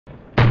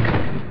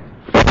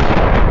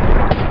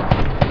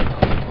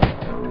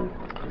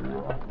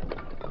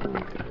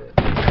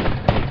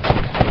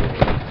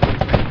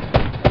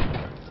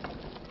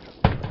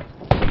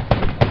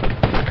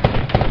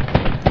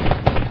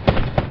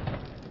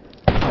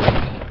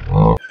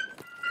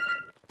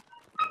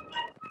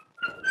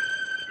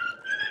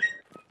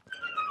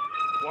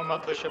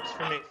warm-up push-ups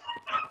for me.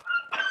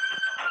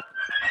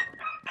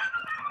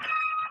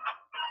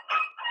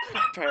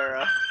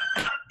 Para.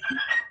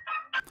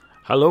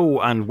 Hello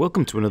and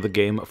welcome to another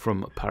game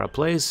from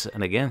Paraplays,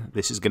 and again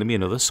this is going to be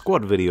another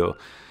squad video,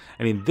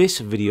 and in this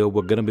video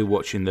we're going to be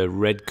watching the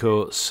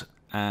Redcoats,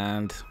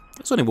 and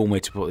there's only one way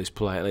to put this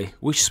politely: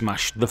 we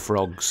smashed the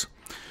frogs.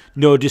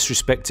 No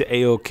disrespect to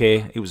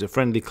AOK, it was a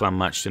friendly clan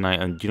match tonight,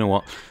 and you know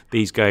what,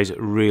 these guys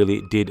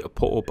really did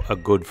put up a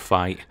good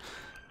fight.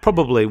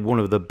 Probably one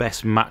of the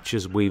best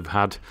matches we've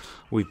had.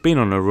 We've been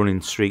on a running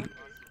streak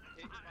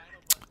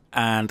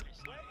and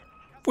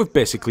we've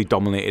basically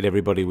dominated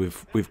everybody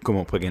we've come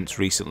up against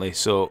recently,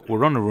 so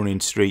we're on a running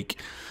streak,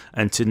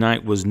 and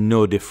tonight was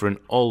no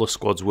different. All the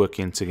squads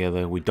working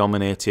together, we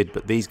dominated,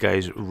 but these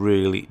guys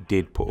really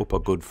did put up a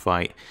good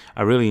fight.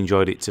 I really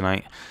enjoyed it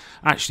tonight.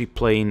 Actually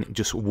playing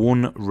just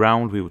one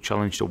round, we were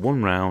challenged to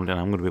one round, and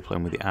I'm going to be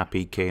playing with the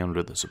RPK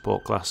under the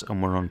support class,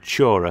 and we're on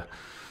Chora.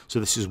 So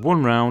this is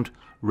one round,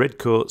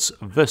 Redcoats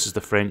versus the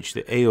French,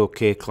 the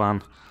AOK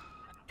clan.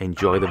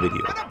 Enjoy the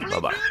video. Bye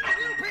bye.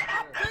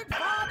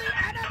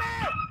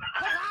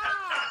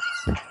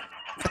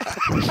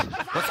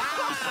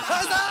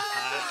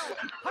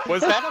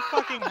 Was that a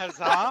fucking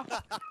huzzah?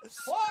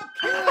 That's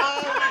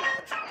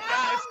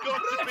got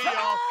to be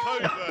our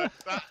covert.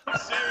 That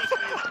seriously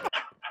is.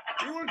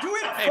 We will do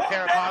it. Hey,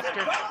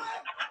 Paraposter.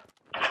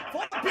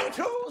 For the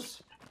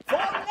Beatles, for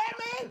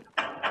Lemon,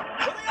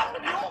 for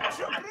the old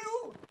Yorkshire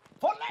Brew,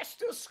 for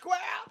Leicester Square.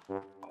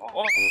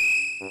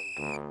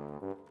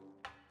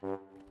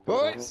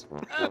 Boys,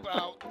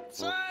 about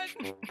time.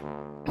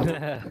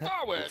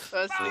 Forward.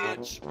 That's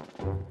March.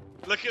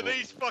 Look at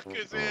these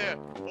fuckers here.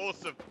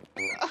 Awesome.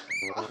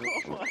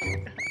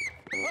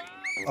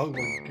 Oh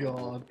my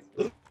god.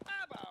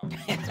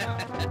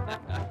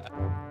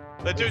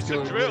 They're doing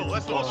some drill.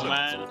 That's awesome.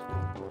 Man.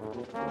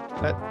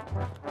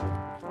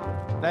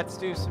 Let's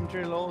do some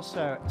drill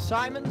also.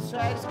 Simon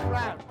says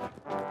ground.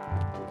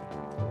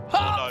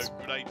 No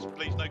grenades,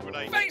 please, no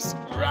grenades. Face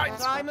right.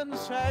 Simon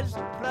says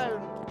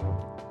prone.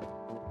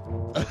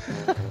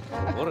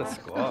 What a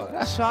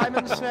squad.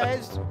 Simon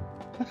says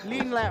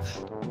lean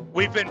left.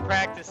 We've been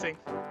practicing.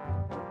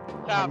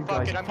 Ah, you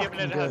fuck guys it, I'm giving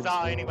it a fucking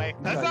huzzah anyway.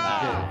 You guys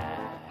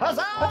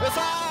Huzzah!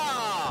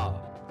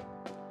 Huzzah!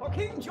 For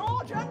King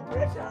George and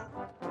Britain.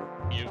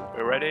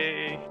 We're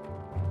ready.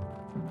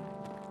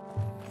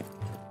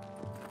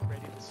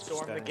 Ready to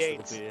storm the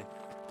gates.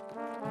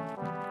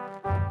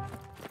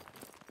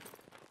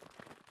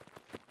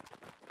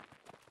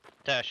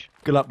 Dash.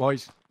 Good luck,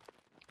 boys.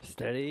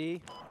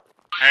 Steady.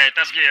 Hey,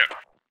 that's gear.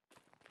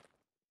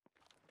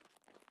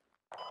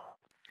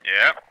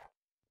 Yeah.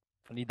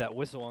 I need that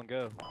whistle on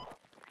go.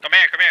 Come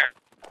here.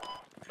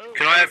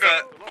 Can I have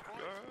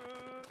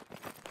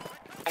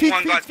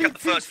one guy to cut the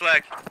first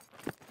flag?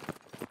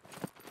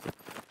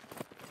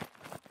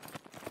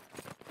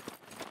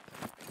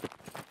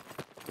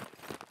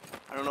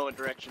 I don't know what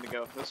direction to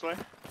go. This way?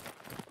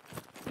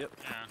 Yep.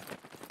 Yeah.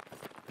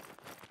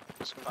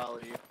 Just follow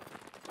you.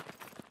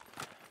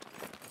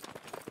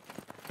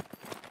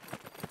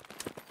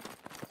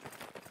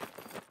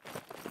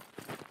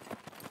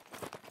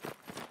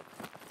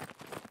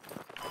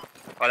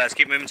 Alright, let's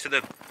keep moving to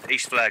the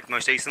east flag,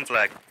 most eastern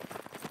flag.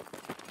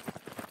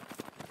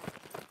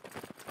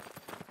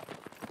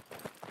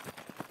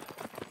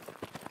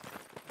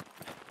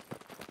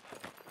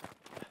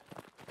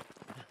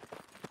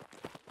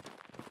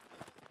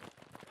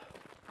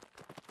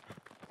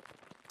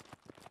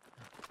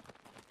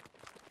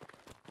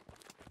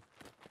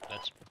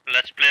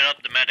 Let's split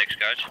up the medics,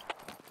 guys.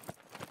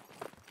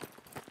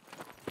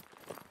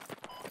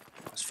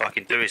 Let's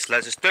fucking do this,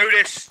 let's just do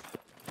this!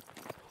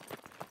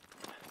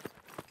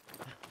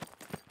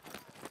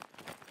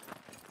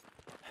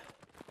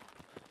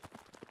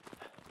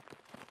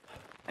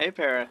 Hey,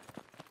 Para.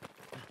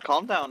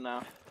 Calm down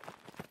now.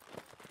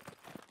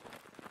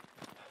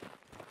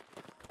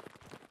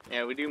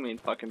 Yeah, we do mean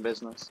fucking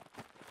business.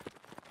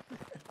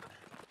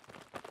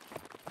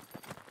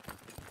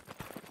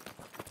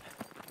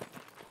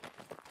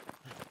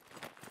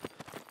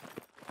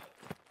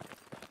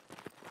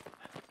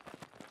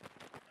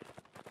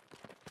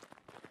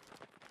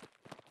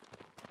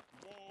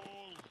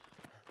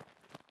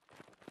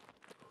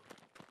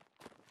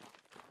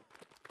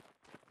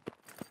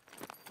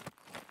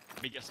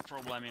 Biggest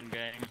problem in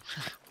game.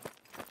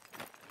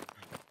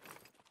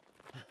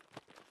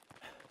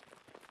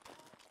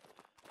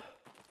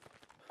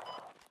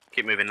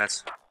 Keep moving,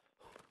 lads.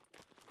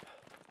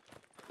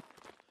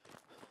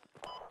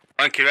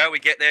 Don't care how we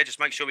get there, just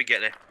make sure we get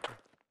there.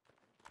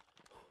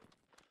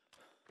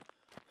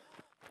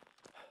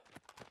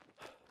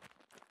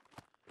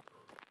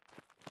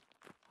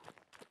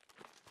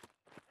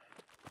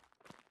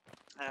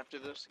 After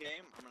this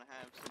game, I'm gonna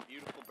have some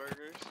beautiful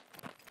burgers.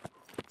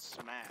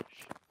 Smash.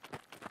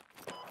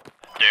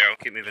 Yeah,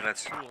 keep moving,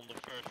 lads. On the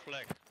first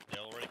flag. They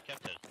already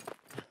kept it.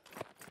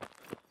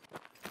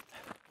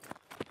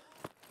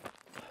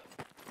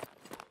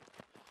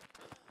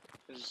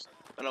 There's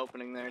an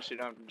opening there so you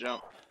don't have to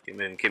jump. Keep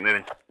moving, keep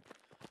moving.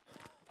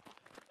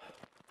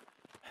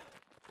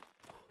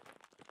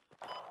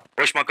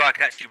 wish my guy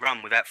could actually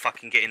run without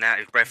fucking getting out of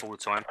his breath all the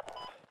time.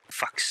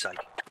 Fuck's sake.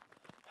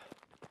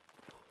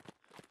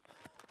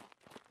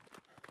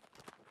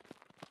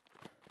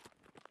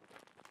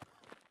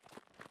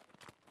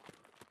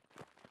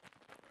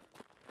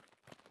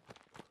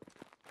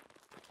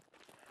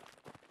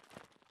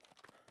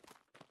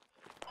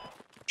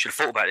 Should have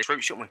thought about this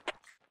route, shouldn't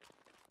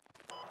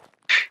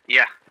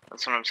Yeah,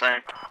 that's what I'm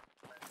saying.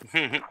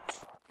 we?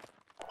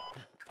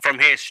 From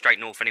here, straight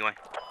north anyway.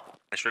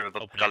 This river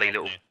gully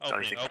little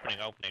gully thing.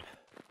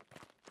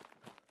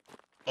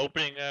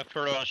 Opening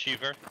further on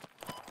Shiver.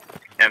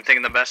 Yeah, I'm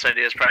thinking the best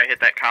idea is probably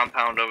hit that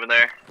compound over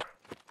there.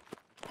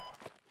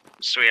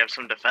 So we have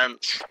some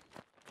defense.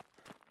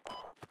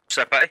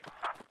 So, Patty?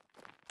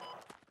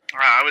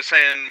 I was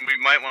saying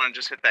we might want to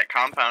just hit that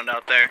compound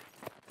out there.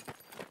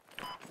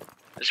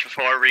 Just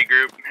before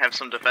regroup, have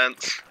some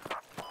defense.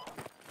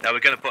 Now we're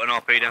going to put an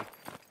RP down.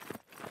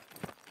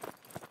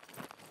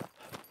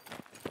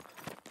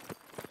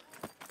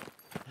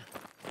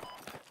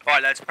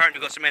 Alright lads, apparently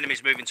we've got some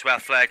enemies moving to our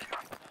flag.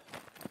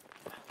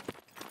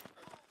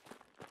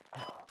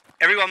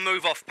 Everyone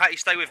move off. Patty,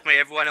 stay with me.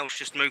 Everyone else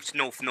just move to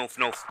north.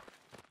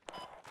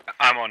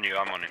 I'm on you.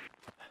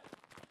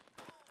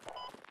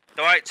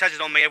 Alright, Taz is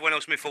on me. Everyone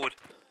else move forward.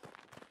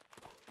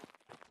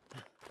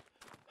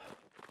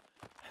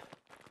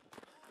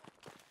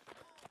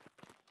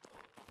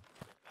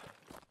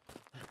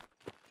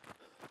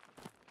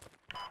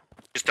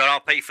 Just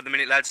done RP for the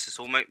minute, lads.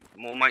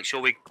 We'll make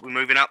sure we're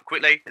moving up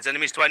quickly. There's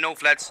enemies to our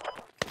north, lads.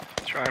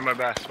 Trying my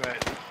best,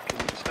 mate.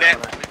 Yeah,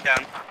 move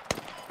down.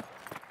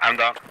 I'm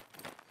down.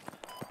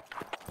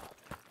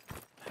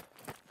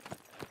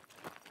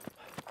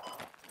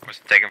 Was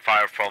taking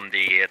fire from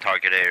the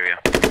target area.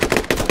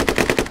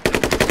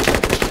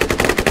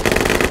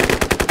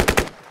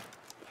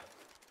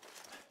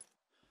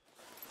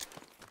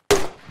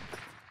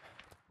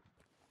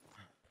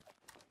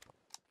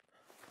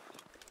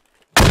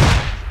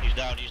 He's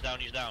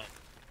down.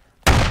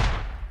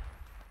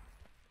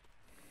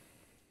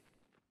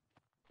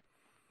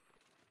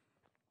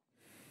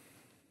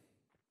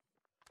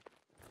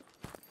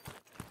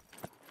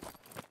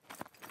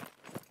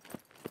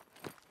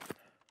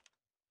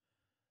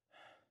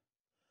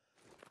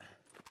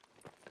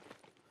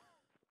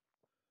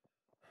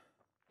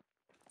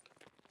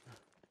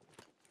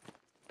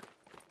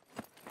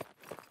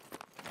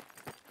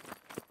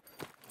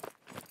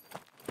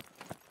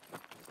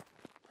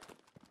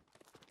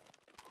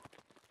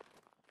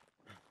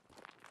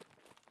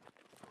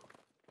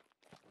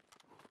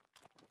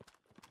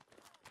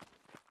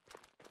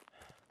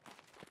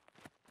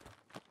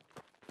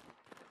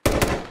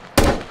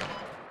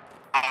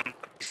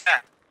 Is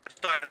that?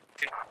 No,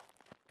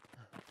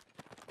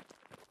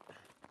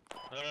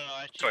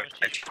 Sorry,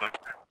 actually.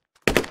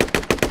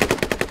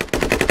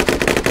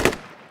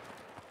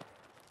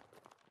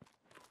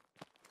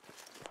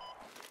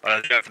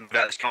 I'll go from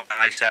about this combat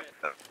ASAP.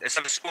 Let's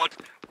have a squad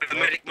with a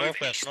medic move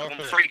east. I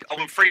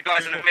want three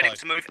guys and a medic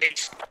to move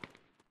east.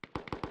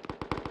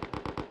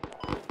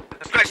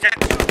 Scratch that.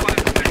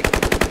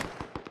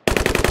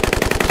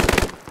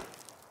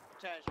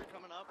 Taz, you're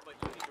coming up, but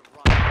you need to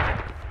run.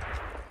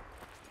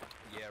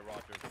 Yeah,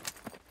 Roger.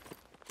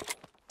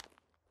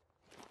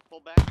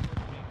 Pull back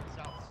towards me.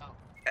 South.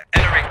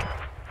 Elric,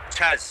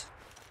 Taz,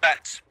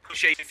 Bats,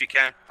 push east if you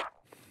can.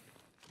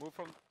 Move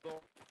from the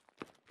door.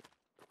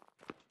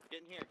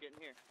 Get in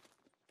here.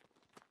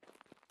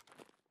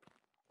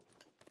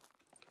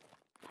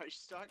 Are you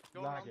stuck?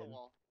 Go around the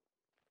wall.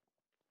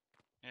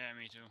 Yeah,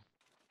 me too.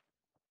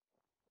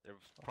 There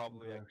was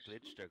probably a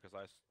glitch there because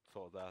I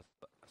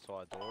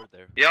saw a door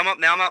there. Yeah, I'm up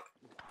now. I'm up.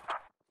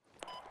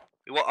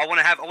 I want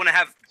to have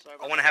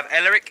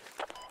Elric,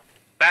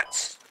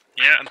 Bats,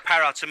 and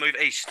Para to move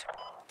east.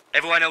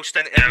 Everyone else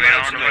stand. Everyone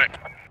else move.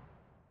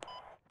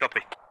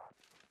 Copy.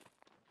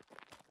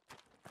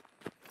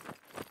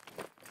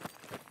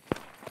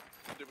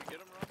 Did we get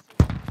him,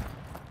 Rossy?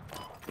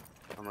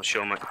 I'm not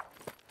sure, mate.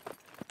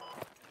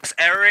 That's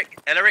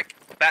Elric,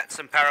 Bats,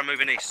 and Para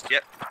moving east.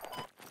 Yep.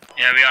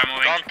 Yeah, we are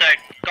moving.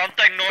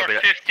 Contact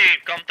north 15.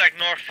 Contact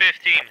north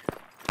 15.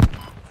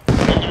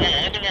 On the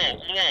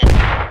wall.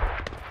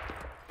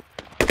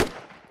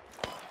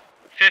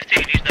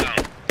 15, he's down.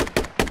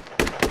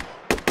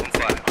 On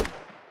fire.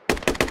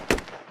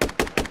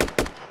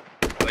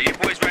 Well, you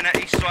boys ran that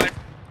east side.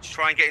 Just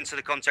try and get into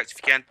the contact if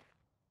you can.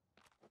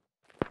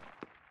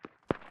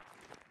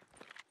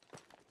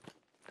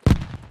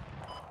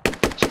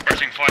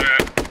 Suppressing fire.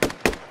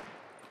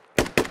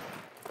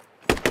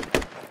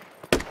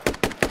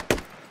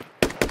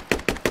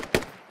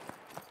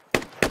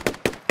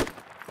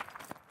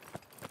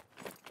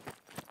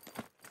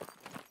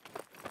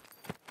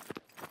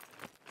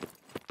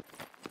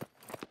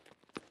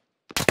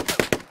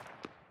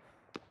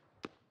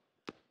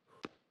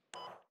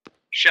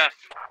 Chef.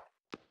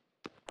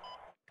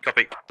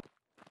 Copy.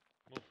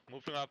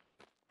 Moving up.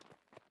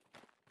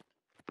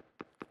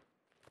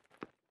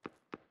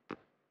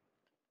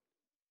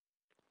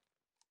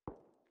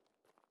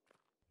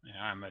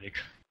 Yeah, I'm medic.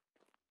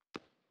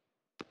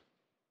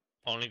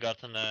 Only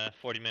got an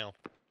 40 mil.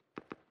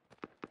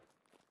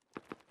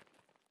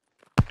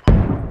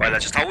 Right,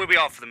 let's just hold where we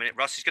are for the minute.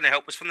 Russ is going to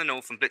help us from the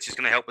north, and Blitz is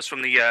going to help us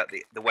from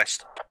the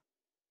west.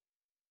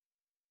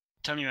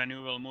 Tell me when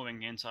you will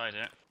moving inside.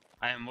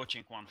 I am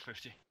watching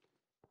 150.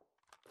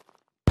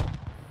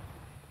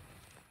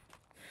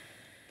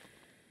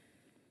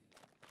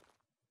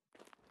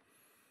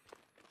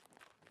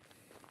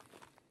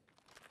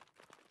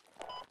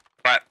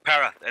 Right,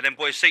 Para, and them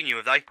boys seen you,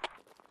 have they?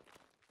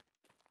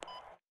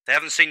 They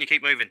haven't seen you,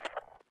 keep moving.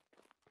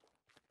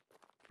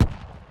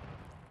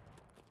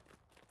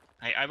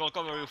 Hey, I will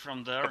cover you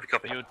from there. Copy,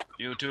 copy.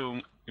 You two,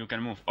 you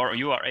can move. Or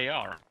you are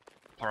AR.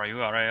 Para, you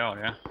are AR,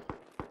 yeah?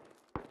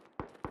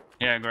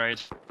 Yeah,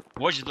 great.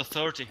 Watch the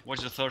 30,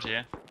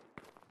 yeah?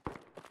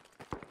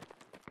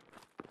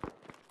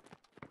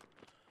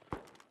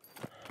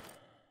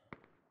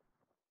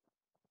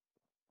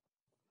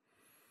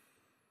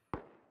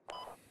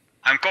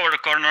 I'm cover the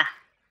corner.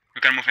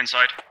 You can move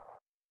inside.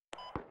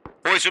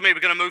 Boys with me, we're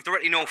going to move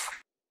directly north.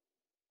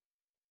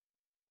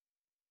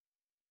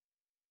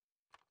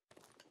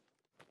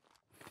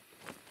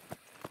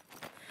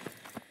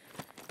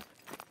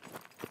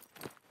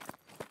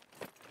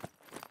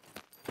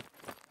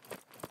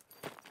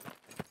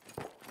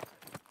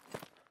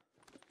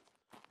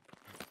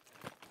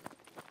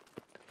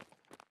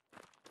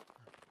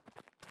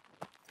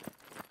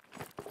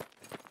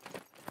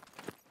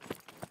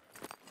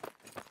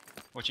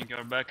 Watching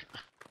your back.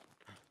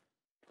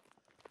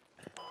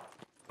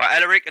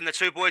 Right, Elric and the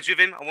two boys with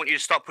him, I want you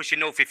to start pushing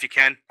north if you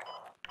can.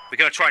 We're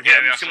going to try and hit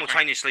them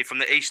simultaneously from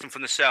the east and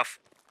from the south.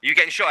 Are you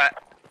getting shot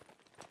at?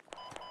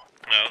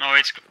 No,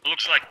 it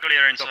looks like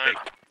clear inside.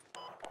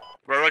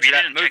 Right, roger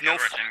that. Move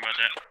north.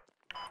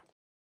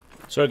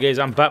 Sorry guys,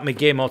 I'm back. My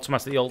game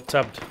automatically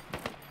alt-tabbed.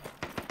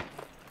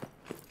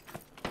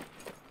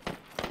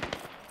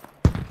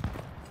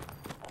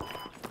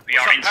 We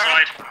are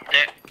inside.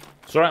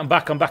 It's alright, I'm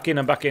back in.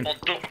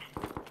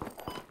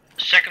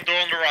 Second door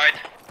on the right.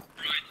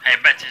 Hey,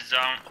 Bet is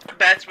down.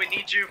 Bats, we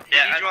need you. We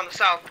need you on the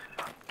south.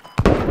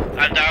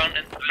 I'm down.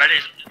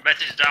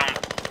 Bet is down.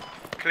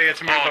 Clear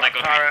to move up,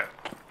 Parrot.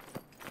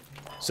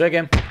 Say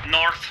again.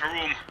 North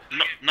room.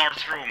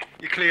 North room.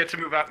 You're clear to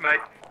move up,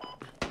 mate.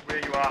 Where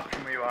you are,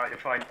 from where you are, you're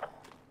fine.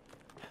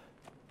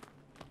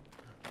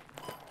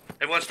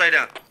 Everyone stay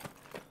down.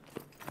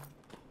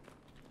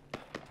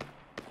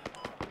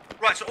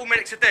 Right, so all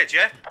medics are dead,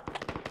 yeah?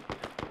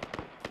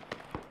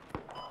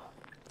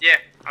 Yeah,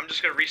 I'm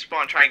just gonna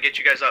respawn, try and get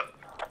you guys up.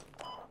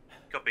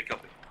 Copy,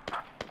 copy.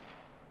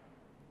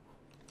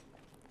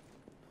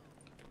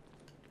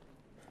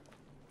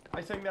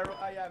 I think they're.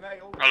 Yeah,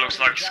 mate. That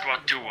looks like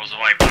squad 2 was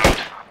wiped out.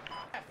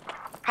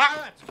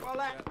 Parrot, well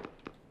left.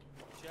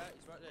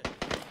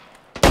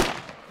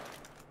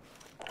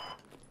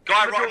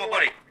 Guy right on my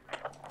body.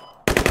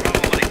 Right on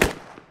my body.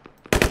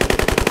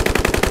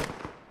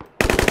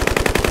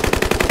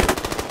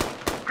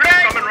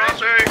 Great! Coming,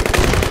 Rossy!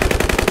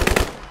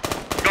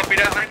 Copy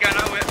that, I ain't going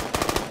nowhere.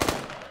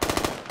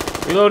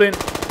 Reloading.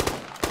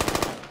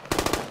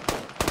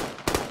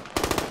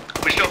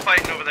 We're still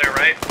fighting over there,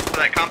 right? For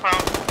that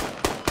compound?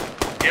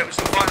 Yeah, we're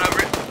still fighting over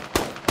it.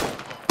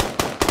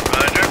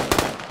 Roger.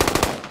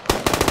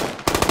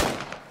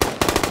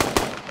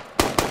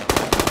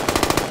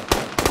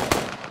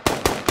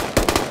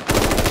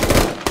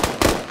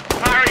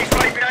 Harry, he's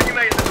right behind you,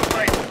 mate. There's no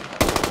way.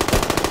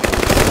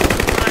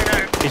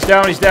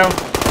 He's down.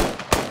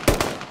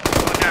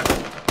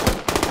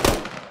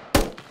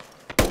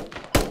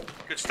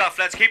 Good stuff,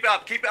 lads. Keep it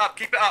up. Is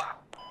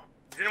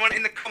anyone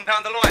in the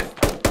compound alive?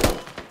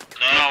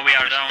 No, we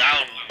are down.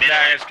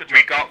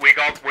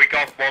 We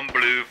got one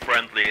blue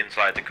friendly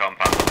inside the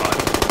compound alive.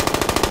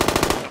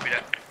 Copy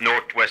that.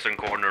 Northwestern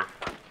corner.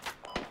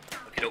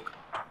 Okay, doke.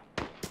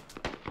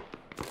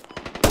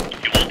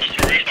 You want us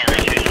to restart?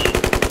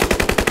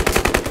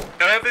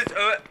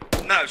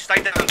 No,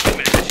 stay down for a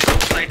minute. Let's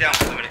just stay down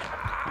for a minute.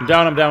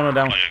 I'm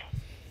down.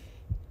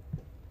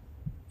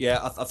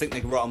 Yeah, I think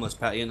they're right on us,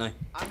 Patty, aren't they?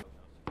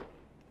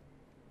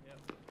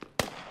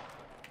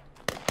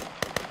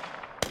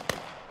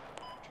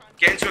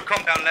 Get into a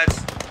compound, lads.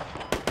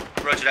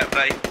 Roger that,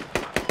 play.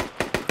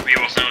 We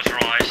was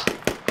neutralized.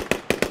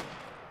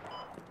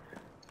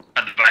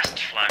 At the west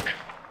flank.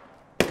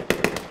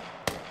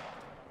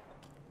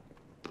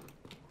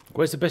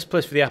 Where's the best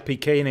place for the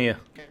APK in here?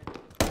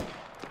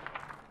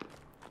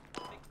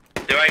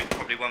 There ain't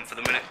probably one for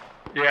the minute.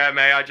 Yeah,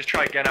 mate, I just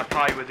tried getting up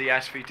high with the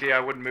SVT. I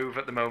wouldn't move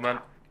at the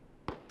moment.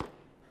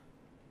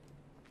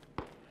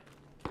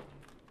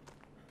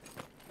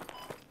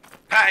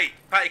 Patty,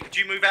 could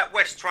you move out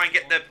west? Try and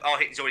get the. Oh,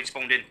 he's already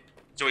spawned in.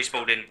 Don't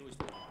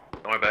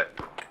worry about it.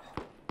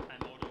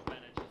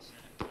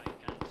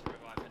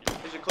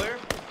 Is it clear?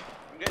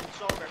 I'm getting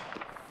sober.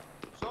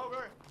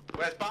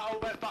 Where's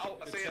battle?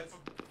 I see it.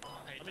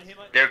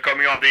 They're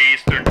coming on the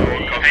eastern door.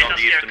 Hey,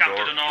 come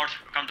to the north.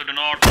 Come to the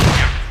north.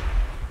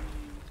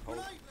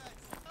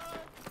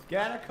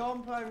 Get in a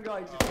compound,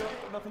 guys. If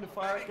you've got nothing to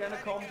fire at, get in a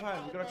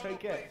compound. We're gonna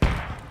take it.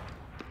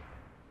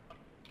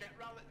 Get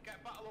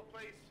battle up,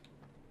 please.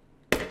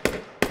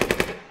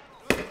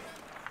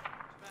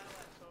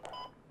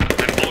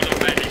 I'm out of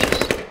bandages.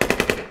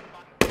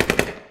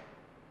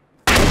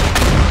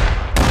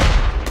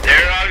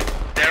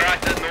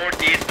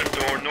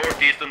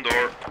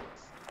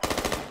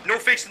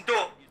 eastern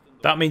door.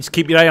 That means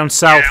keep your eye on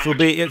south. There'll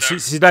be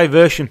it's a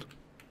diversion.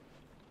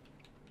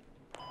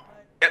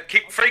 Yep,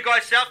 keep 3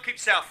 guys south. Keep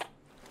south.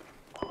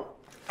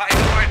 Patty,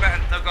 don't worry about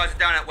them. No guys are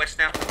down out west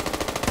now.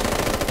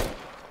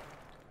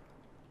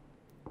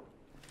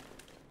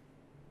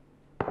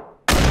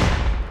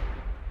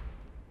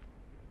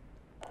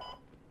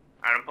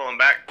 Alright, I'm pulling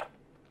back.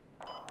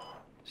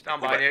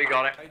 Stand by here, you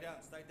got it.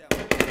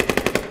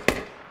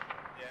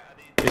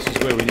 This is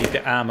where we need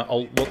the armor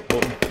alt look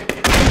button.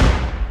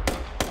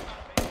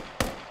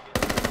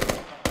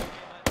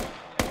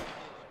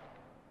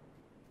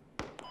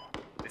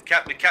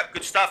 With cap,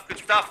 good stuff, good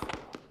stuff.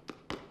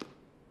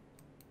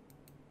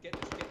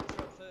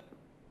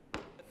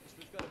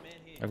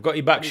 I've got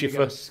your back, I need to Schiffer.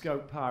 get a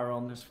scope power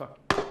on this fuck.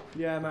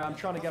 Yeah, man, I'm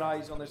trying to get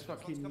eyes on this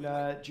fucking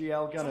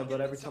GL gunner, but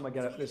every time I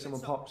get up there,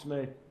 someone pops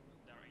me.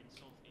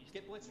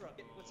 Get Blitzer up,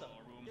 get Blitzer up.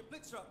 Get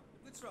Blitzer up,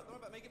 Blitzer up. Don't worry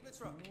about me, get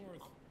Blitzer up.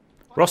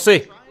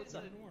 Rossi!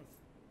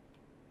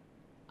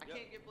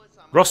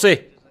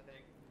 Rossi!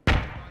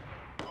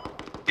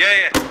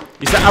 Yeah.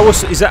 Is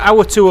that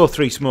our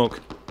 203 smoke?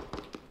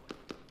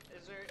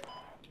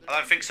 I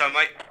don't think so,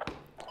 mate.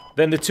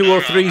 Then the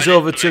 203's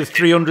over to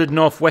 300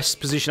 northwest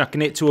position. I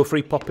can hit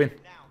 203 popping.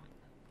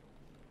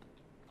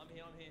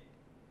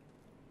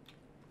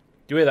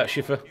 Do you hear that,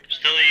 Schiffer?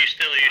 Still east,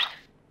 still east.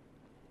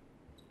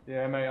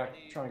 Yeah, mate, I'm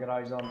trying to get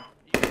eyes on.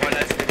 Right,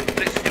 lads,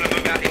 this is going to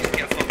move out east and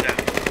get a fob down.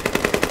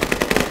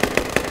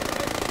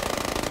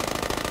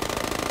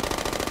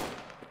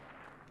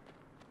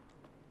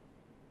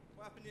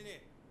 What happened in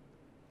here?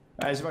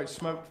 There's about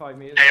smoke 5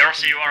 meters. Hey,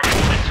 Rossy, you are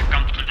moving to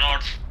come to the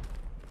north.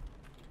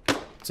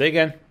 Say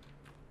again.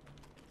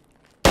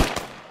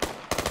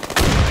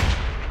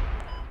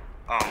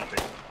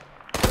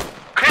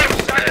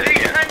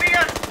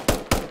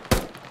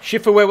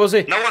 Schiffer, where was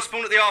he? No one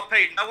spawned at the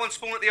RP. No one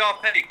spawned at the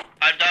RP.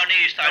 I'm down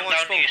east. I'm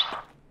down east.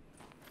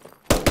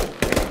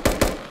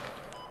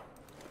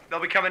 They'll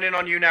be coming in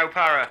on you now,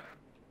 Para.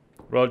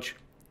 Rog.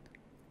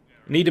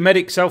 Need a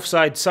medic, south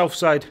side, south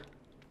side.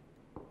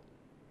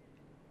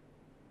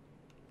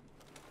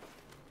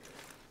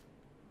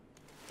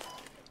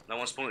 No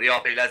one spawned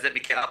at the RP, lads. Let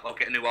me get up. I'll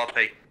get a new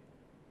RP.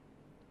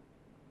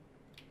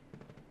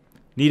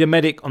 Need a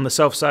medic on the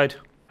south side.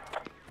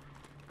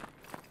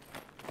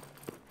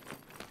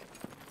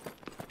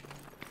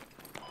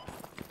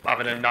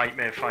 Having a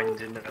nightmare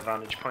finding an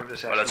vantage point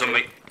this Well, that's on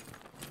me.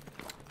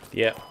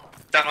 Yeah.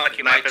 Don't like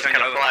it, mate. Change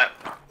it over.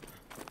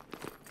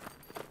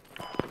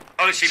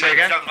 Honestly, mate,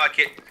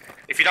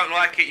 if you don't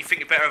like it, you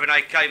think you're better of an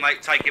AK,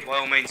 mate, take it by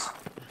all means.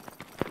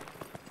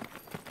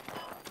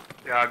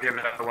 Yeah, I'll give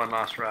it one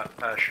last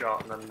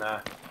shot and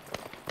then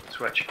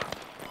switch.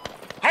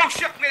 Oh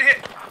shit, I'm gonna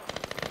hit!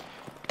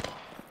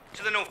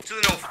 To the north, to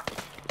the north.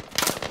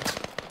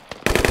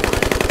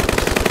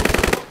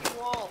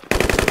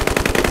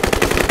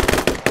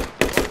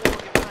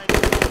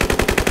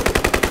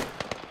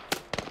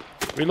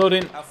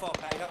 Reloading. How far,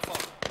 Patty? How far?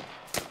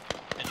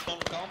 It's on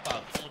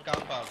compound,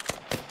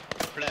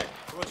 Flag.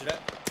 Roger that.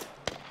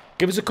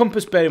 Give us a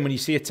compass bearing when you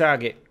see a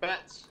target.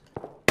 Bats.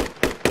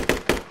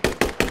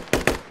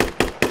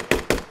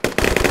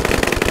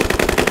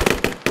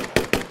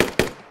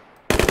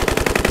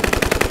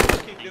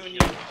 Just keep doing you.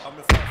 I'm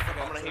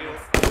gonna heal.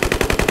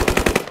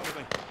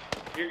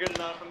 You're good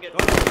enough, I'm getting.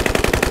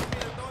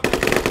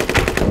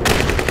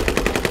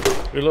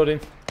 Reloading.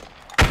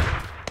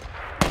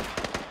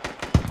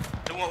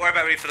 Don't worry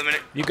about me for the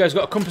minute. You guys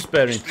got a compass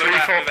bearing? 3,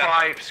 4,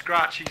 5.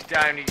 Scratch. He's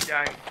down. He's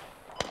down.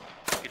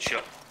 Good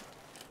shot.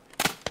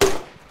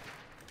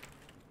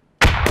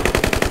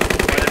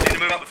 Right, let's need to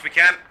move up if we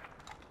can.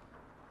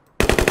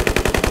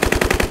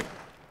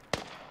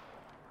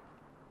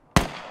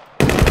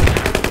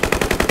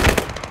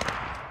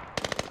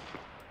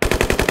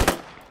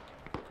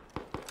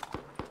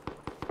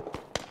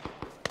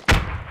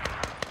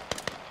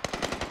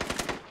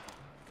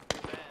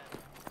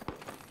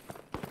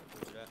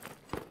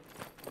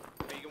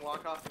 You can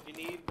walk off if you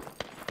need.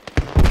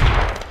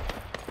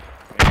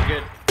 Very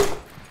good.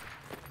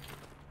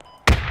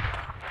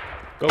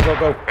 Go, go,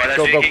 go. Right, let's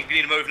Go, go. you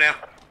need to move now.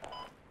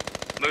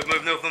 Move,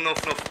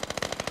 north.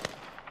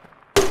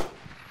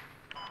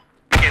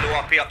 Get the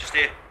RP up just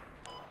here.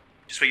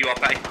 Just where you are,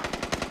 Patty.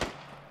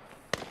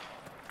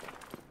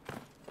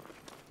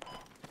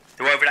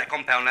 Go over that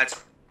compound,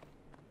 lads.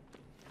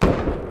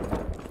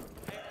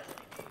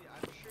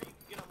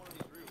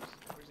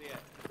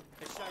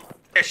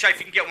 Yeah, Shafe,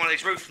 you can get one of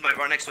these roofs, mate,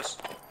 right next to us.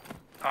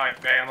 Alright,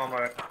 okay, I'm on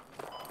my way.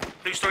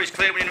 2 stories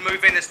clear, we need to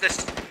move in. Let's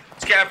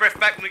get our breath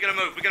back and we're gonna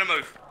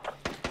move.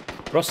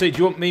 Rossi, do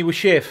you want me with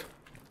Shave?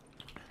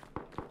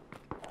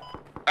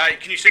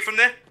 Can you see from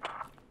there?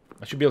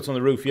 I should be able to on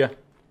the roof, yeah.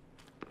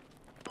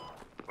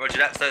 Roger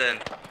that, stay then.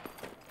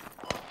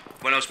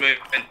 When else moving?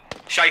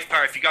 Shafe,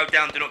 Parry, if you go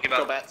down, do not give up.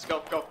 Go, Bats,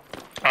 go.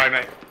 Alright,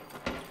 mate.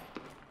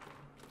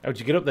 How'd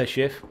you get up there,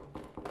 Shave?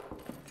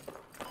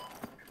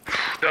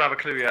 Don't have a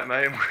clue yet,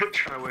 mate. I'm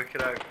trying to work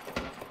it out.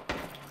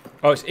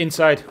 Oh, it's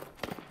inside.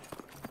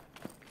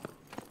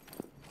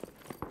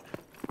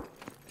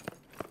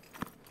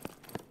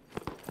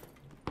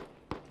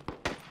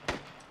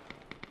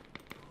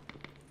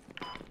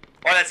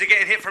 Right, lads, they're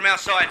getting hit from our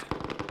side.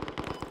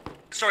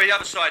 Sorry, the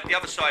other side, the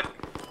other side.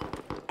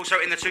 Also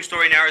in the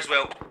two-story now as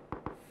well.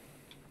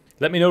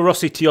 Let me know,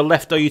 Rossy, to your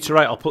left or you to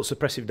right. I'll put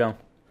suppressive down.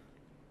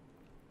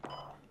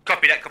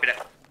 Copy that, copy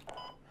that.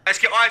 Let's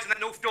get eyes on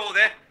that north door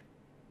there.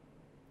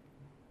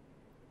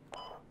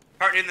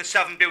 Currently in the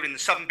southern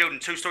building,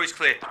 2 stories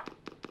clear.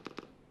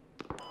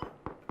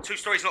 2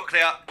 stories not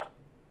clear.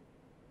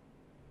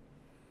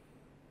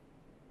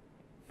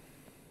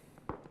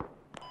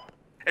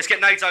 Let's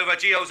get nades over,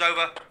 GL's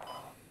over.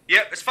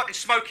 Yep, let's fucking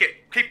smoke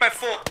it. Keep both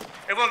 4.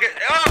 Everyone get...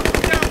 Oh,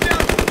 down, down!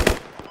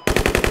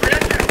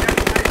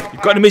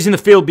 You've got enemies in the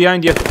field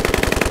behind you.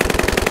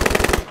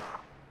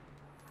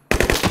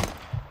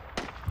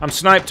 I'm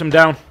sniped, I'm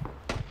down.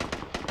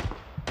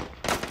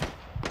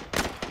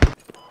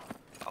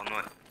 Oh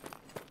no.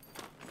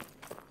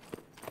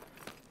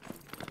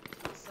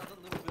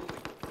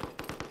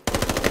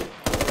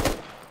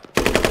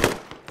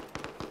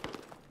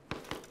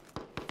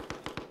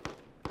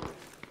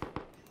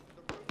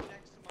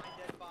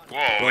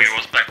 Whoa, he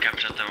was back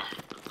captured though.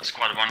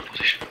 Squad 1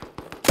 position.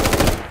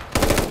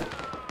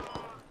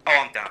 Oh,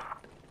 I'm down.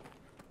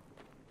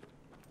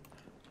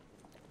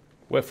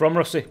 Where from,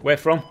 Rossy? Where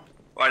from?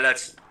 Right,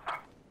 lads.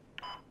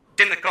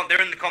 They're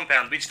in the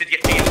compound. We just need to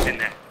get GLs in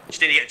there.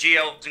 Just need to get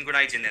GLs and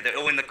grenades in there. They're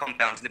all in the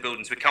compounds, in the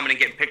buildings. We're coming and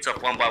getting picked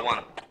up one by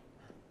one.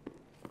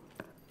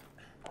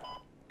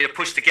 Need to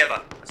push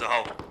together as a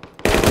whole.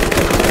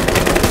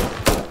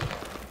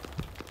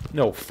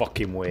 No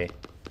fucking way.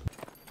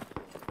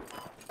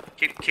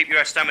 Keep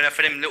your stamina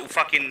for them little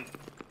fucking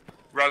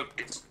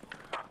roads.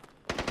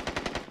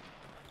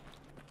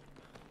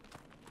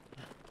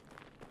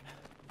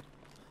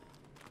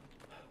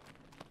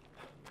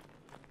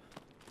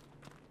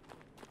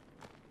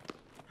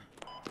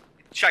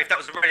 Shafe, that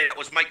was the ready. That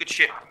was mate, good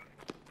shit.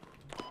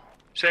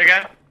 Say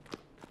again?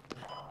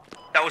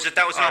 That was an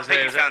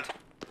RP you found.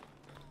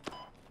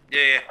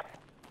 Yeah.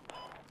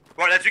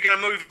 Right, lads, we're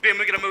gonna move in.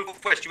 We're gonna move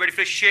off west. You ready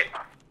for this shit?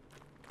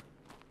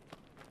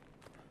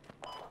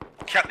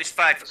 Cap this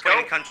flag for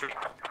Queen Country.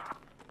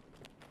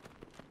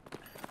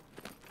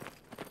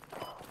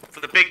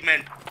 For the big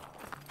men.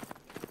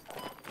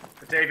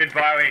 For David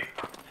Bowie.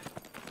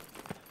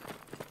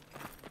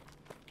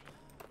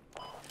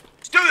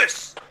 Let's do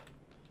this!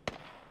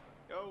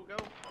 Go, go.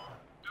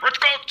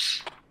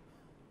 Redcoats!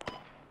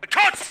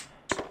 Recoats!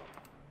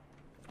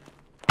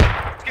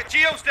 Let's get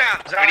GOs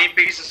down! We need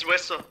pieces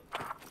whistle.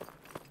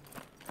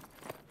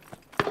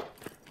 Clear.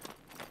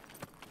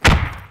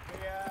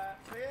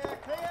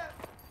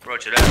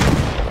 Roger that.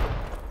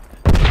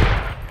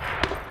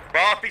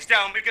 Right, RP's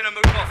down. We're gonna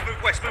move off.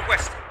 Move west, move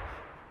west.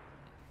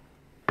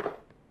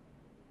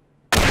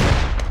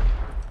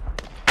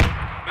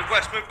 Move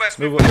west, move west,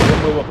 Move move up,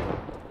 west. move up.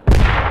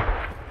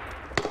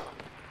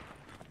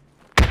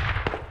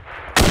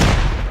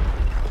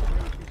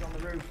 He's on the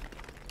roof.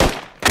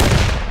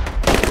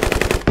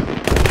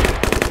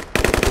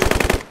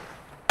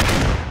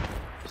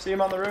 See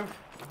him on the roof?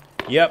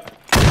 Yep.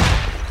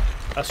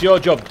 That's your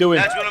job, do it.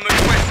 Lads, we're gonna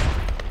move west.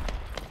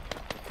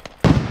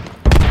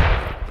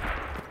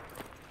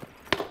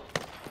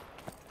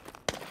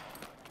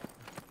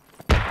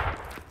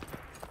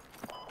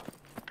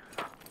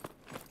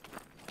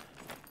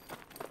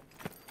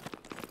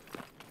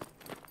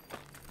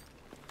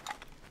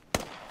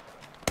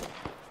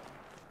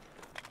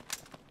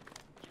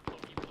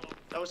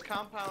 That was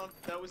compound.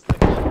 That was the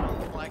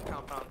compound, the black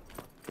compound.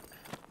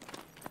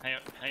 Hey,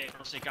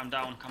 Rossy, come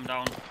down.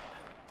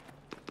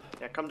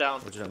 Yeah, come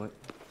down. Roger that, mate.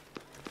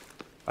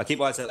 I keep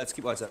wide set. Let's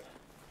keep wide set.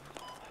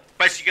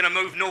 Basically, gonna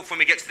move north when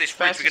we get to this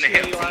ridge. We're gonna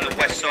hit from the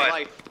west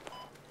side.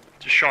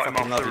 Just shot him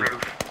off the Lovely.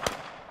 roof.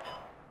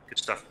 Good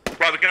stuff.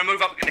 Right, we're gonna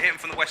move up. We're gonna hit him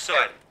from the west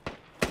side.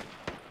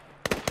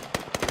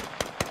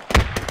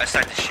 Let's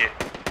take this shit.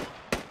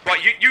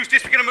 Right, use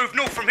this. We're gonna move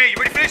north from here. You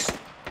ready for this?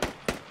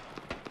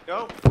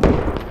 Go.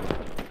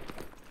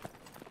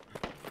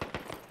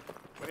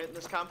 We're hitting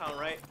this compound,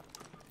 right?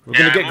 We're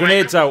gonna get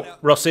grenades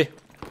out, Rossy.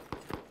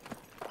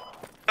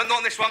 No, not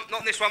on this one.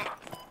 Not on this one.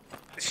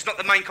 This is not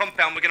the main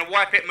compound. We're gonna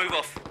wipe it and move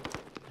off.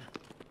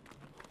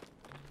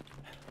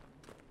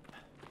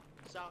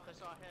 South, I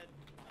saw a head.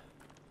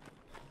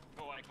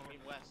 Oh, I come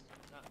West.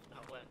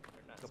 Not west.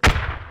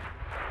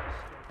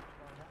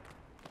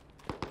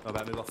 Oh,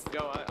 about move off.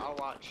 Go, I'll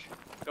watch.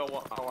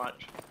 I'll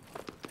watch.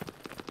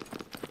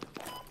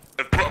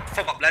 Put a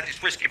fob up, lads.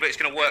 It's risky, but it's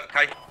gonna work,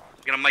 okay?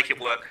 We're gonna make it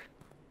work.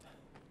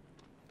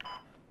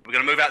 We're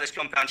gonna move out this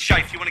compound.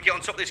 Shafe, you wanna get on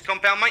top of this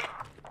compound, mate?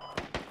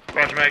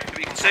 Roger, mate.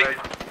 You can see.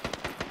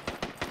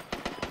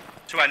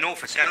 To our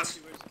north, it sounds.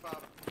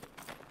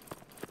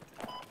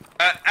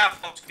 Our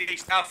fob to the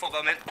east. Our fob,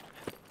 I meant.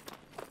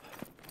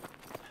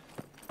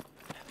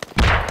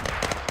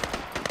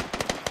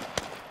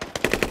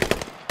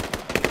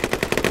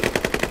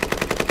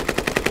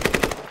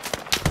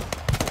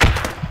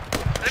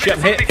 Shit,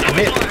 I'm hit.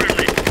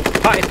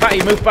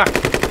 Patty, move back.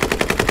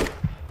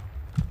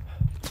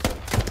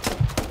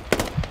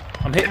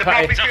 I'm hitting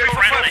Patty. In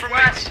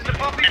the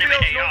poppy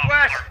fields,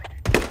 northwest.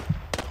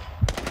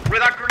 Where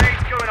that grenade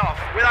going off.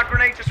 Where that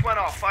grenade just went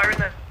off. Fire in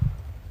there.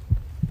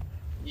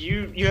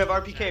 You have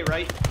RPK,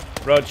 right?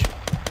 Rog.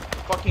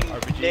 Fucking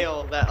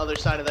nail that other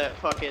side of that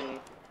fucking.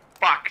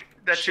 Fuck.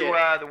 They're shit.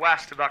 to the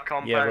west of that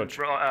compound,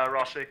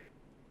 Rossy.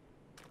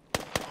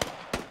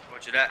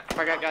 Roger that.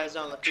 I got guys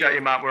down the field. Check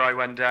your map where I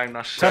went down.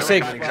 That's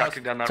Tassig,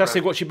 exactly down that Tassig,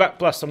 road. watch your back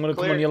blast. I'm going to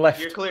come on your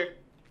left. You're clear.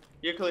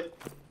 You're clear.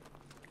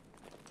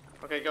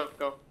 Okay, go,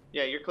 go.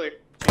 Yeah, you're clear.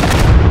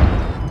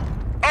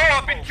 Oh,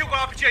 I've been killed by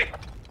RPG.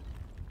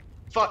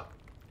 Fuck.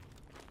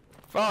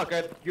 Fuck,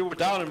 you were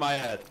down in my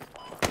head.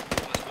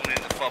 Let's go in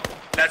the fob.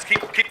 Lads, keep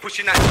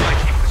pushing that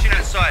side. Keep pushing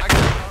that side.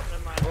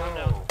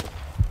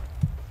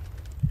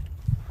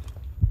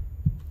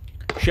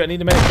 Shit, I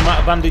need a minute. I'm out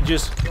of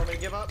bandages. You want me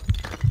to give up?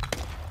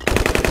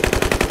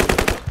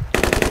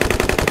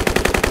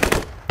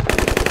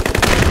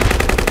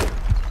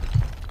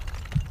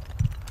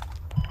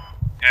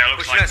 Yeah, it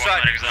looks Pushing like that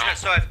side. medics Pushing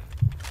that down. side.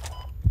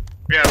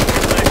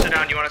 Yeah, sit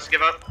down. You want us to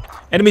give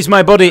up? Enemy's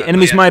my body.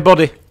 Enemy's my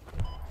body.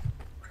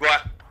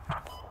 Right.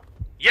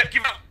 Yep,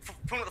 give up.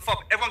 Spawn at the fob.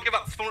 Everyone give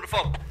up. Spawn at the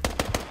fob.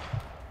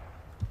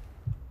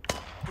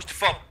 Push the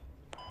fob.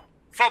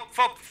 Fob,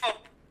 fob, fob.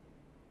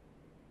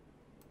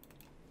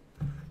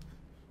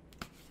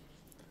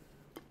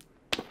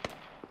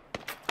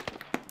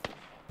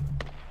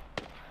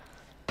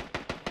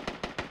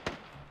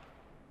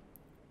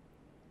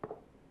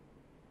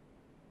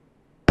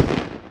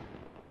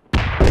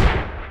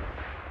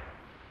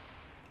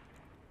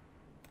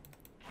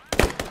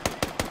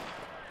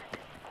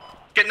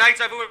 Get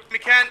nades over with me,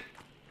 can.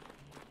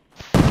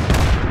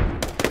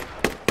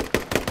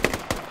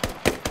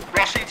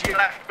 Rossy to your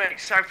left, mate.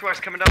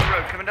 Southwest coming down the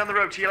road. Coming down the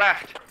road to your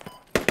left.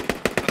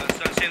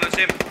 Don't see him, don't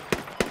see him.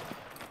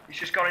 He's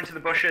just gone into the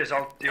bushes.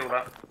 I'll deal with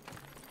that.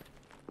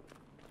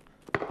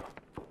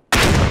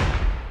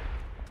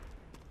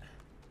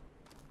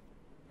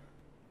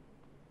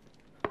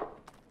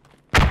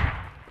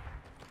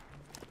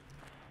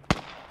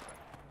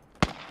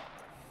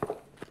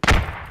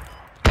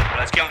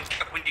 Let's get on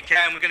when you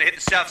can. We're going to hit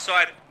the south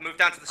side. Move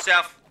down to the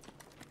south.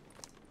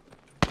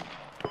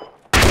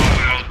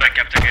 We'll back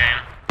up the game.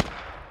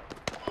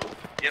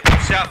 Yep,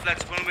 move south,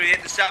 lads. When we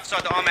hit the south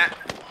side that I'm at.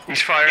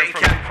 He's firing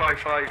from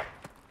 255.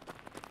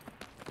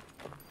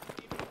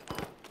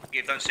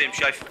 Yeah, don't see him,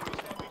 Shafe.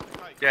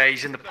 Yeah,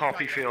 he's in the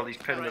poppy field. He's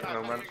pinned at the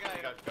moment.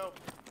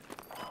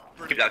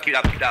 Keep that up, keep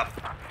that up, keep that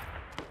up.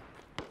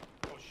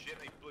 Oh shit,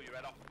 they blew your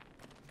head off.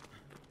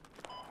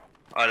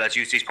 Alright, lads,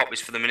 use these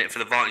poppies for the minute for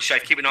the vantage.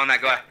 Shafe, keep an eye on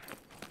that guy.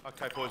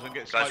 Okay, boys, I'm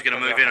getting Guys, we're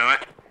going to move in, alright?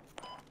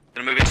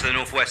 Going to move into the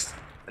northwest.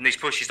 And these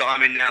pushes that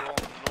I'm in now.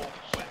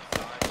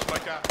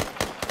 Smoke out.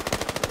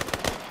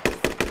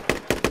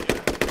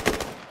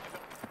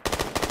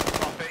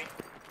 Copy.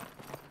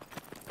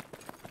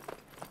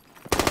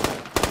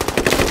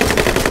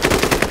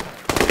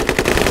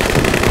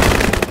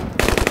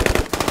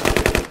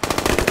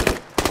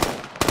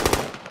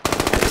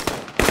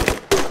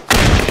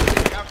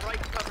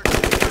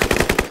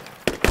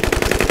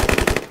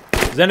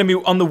 There's enemy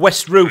on the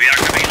west roof.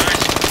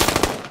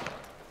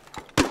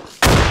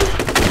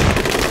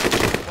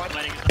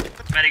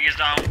 Medic is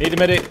down. Need a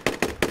medic.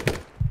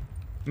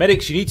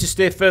 Medics, you need to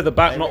stay further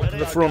back, not to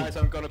the front. Guys,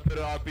 I'm gonna put an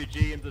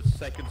RPG in the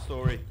second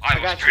story. I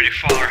was pretty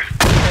far.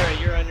 Alright,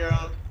 you're on your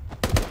own.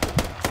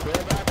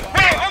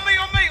 Wait, on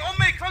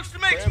me, close to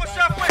me, to my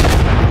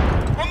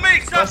southwest. On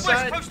me,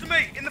 southwest, close to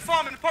me, in the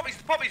farm, in the poppies,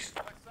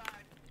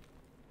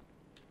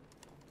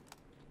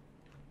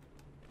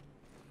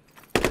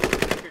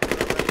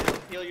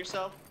 Heal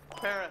yourself.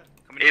 Para.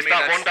 Is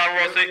that one down,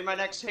 Rossy? You're my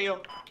next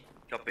heal.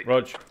 Copy.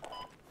 Rog.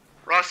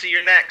 Rossy,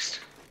 you're next.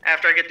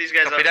 After I get these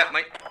guys Copy up. that,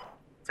 mate.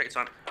 Take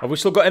your time. Have we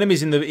still got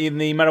enemies in the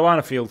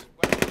marijuana field?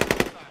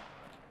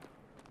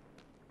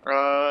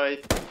 I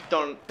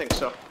don't think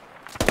so.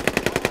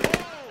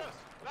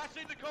 That's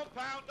in the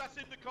compound, that's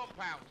in the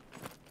compound.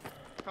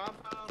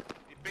 Compound.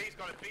 B's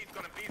got him, B's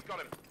got him, B's got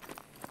him.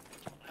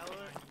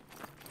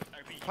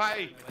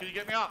 Patty, can you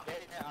get me up?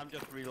 Yeah, I'm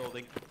just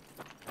reloading.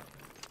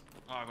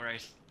 Oh,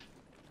 great.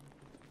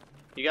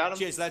 You got him?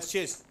 Cheers, lads,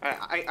 cheers.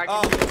 I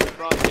can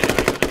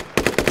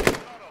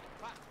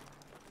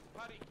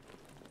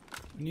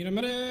Need a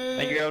medic.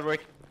 Thank you, Elric.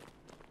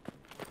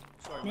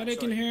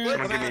 Medic in here.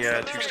 Someone give me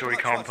a two-story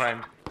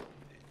compound.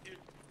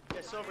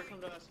 Yeah, Silver, come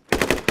to us.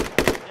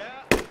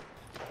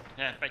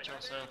 Yeah, patch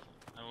yourself.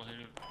 I will heal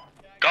you.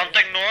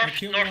 Contact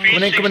north, northeast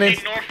Coming in, coming in.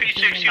 16, northeast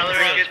 16.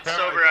 Ellery, get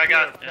sober. I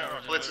got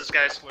blitzes,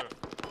 guys.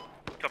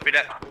 Copy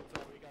that.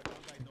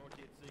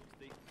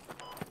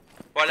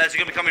 Right, lads,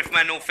 you're going to be coming from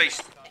our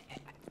northeast.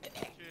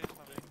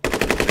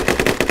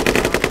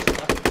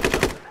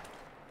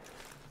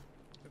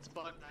 It's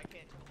bugged and I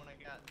can't tell when I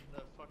got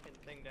the fucking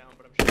thing down,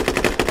 but I'm sure.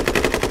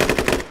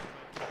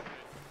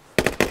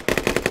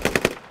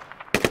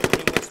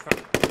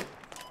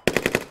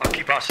 I'll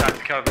keep our south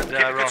covered, Keep a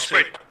good Rossy.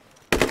 spread.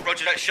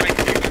 Roger that, Shape.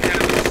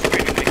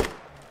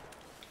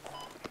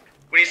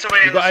 We need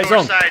somebody You on the got eyes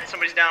north on? side.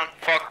 Somebody's down.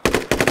 Fuck.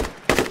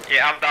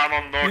 Yeah, I'm down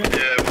on north.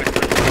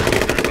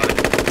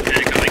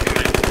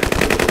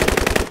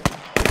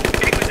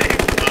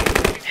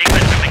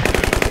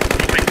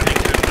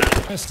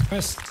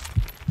 West.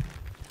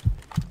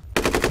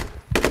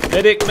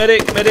 Medic,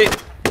 medic, medic.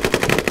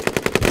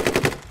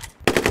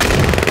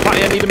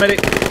 Patty, I need a medic.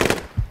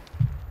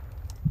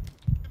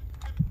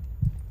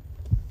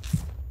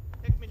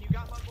 Hickman, you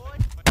got my boy?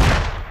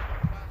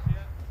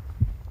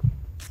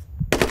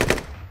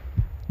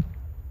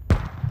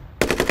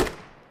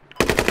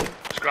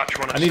 Scratch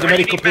one. I need a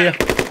medic up here.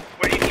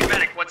 Where do you need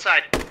medic? What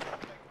side?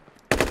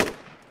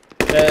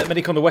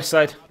 Medic on the west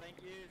side.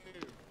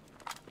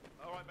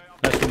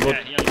 Nice one, bud.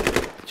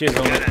 Cheers,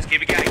 on it.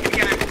 Keep it going, keep it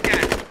going, keep it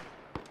going.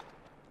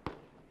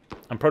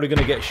 I'm probably going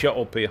to get shot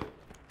up here.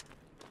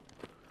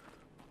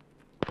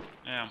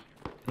 Yeah.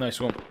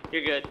 Nice one.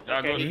 You're good. Yeah,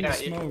 Okay, good. he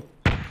got you. Smoke.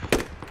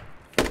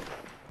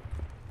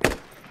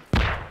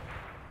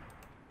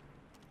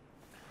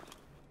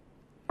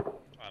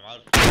 I'm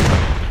out.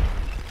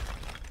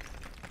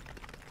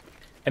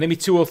 Enemy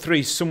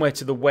 203 somewhere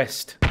to the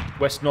west.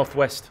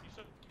 West-northwest.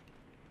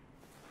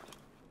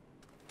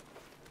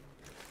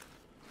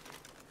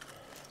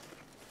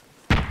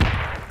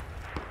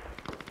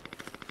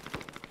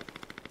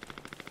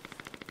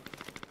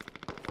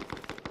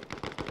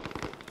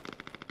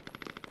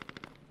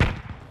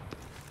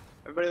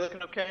 Everybody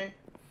looking okay?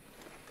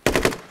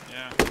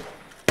 Yeah.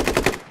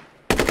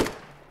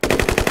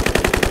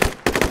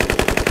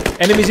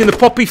 Enemies in the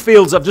poppy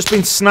fields. I've just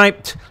been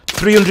sniped.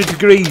 300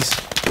 degrees.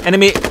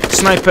 Enemy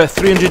sniper,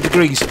 300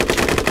 degrees.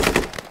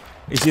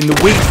 He's in the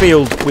wheat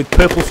field with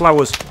purple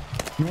flowers.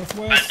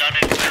 Northwest. Done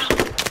it.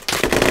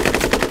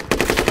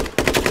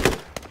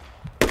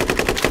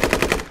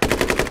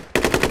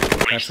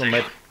 Nice one,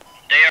 mate.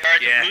 They are at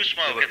the blue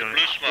smoke, at the blue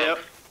smoke. Yep.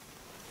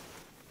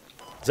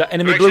 Is that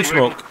enemy blue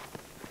smoke?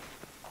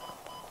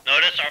 No,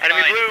 that's our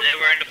Enemy fine. blue. They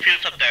were in the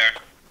fields up there.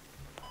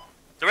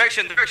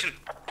 Direction, direction.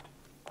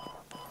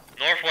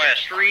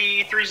 Northwest.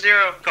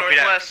 330. Copy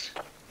that. Northwest.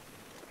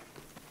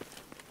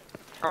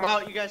 I'm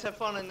out. You guys have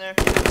fun in there.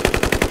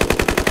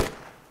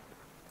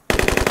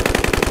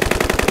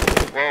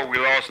 Whoa, we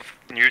lost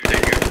a new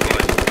thing.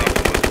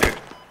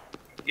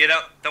 Yeah, no,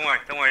 don't worry,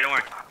 don't worry, don't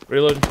worry.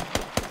 Reloading.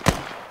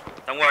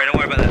 Don't worry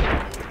about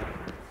that.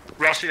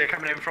 Rossy, they're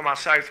coming in from our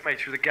south, mate,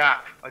 through the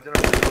gap. I don't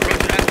know.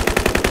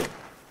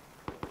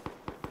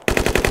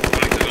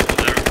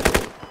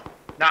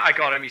 Nah, I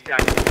got him. He's down.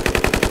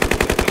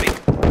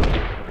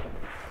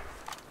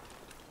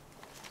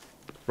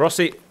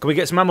 Rossy, can we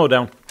get some ammo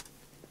down?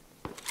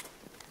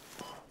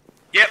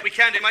 Yeah, we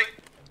can do, mate.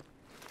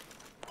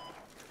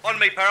 On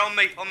me, Para, on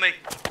me, on me.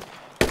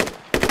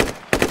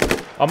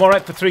 I'm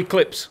alright for 3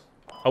 clips.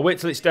 I'll wait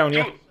till it's down,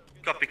 yeah?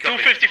 Copy, copy.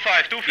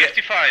 255,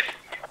 255.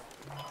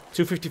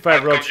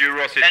 255, Rog. you,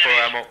 Rossy, for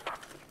ammo.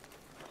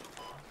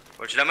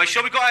 Roger that. Make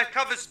sure we got our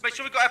covers. Make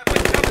sure we got our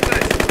points covered for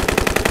this.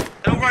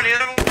 They're all running.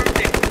 They're all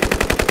running.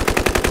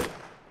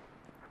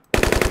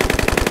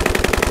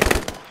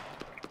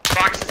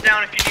 Box is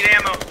down if you need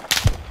ammo.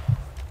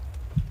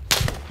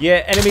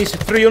 Yeah, enemies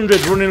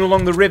 300 running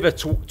along the river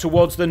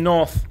towards the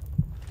north.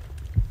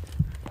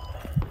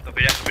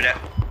 Copy that, copy that.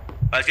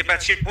 Let's get back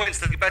to your points.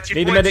 Let's get back to your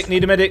Need a points. medic,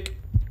 need a medic.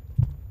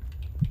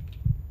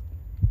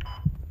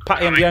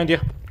 Patty, I'm behind you.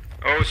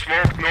 Oh,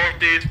 smoke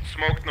northeast,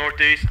 smoke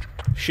northeast.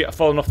 Shit, I've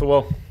fallen off the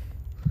wall.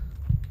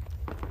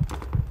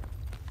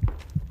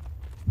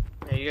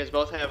 Yeah, you guys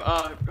both have.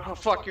 Oh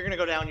fuck! You're gonna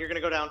go down. You're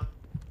gonna go down.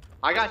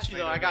 I got you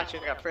though. I got you.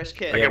 I got fresh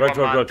kit. I Yeah, got Rog,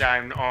 one man Rog.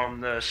 down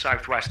on the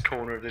southwest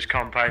corner of this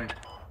compound.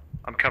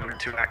 I'm covering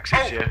 2 axes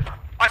here.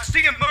 I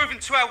see them moving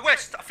to our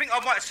west. I think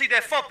I might see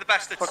their fob, the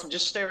bastards. Fucking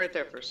just stay right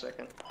there for a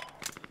second.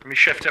 Let me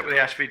shift up with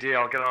the SVD.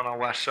 I'll get on our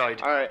west side.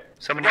 All right.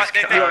 Someone Right,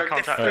 needs they're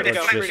contact. flanking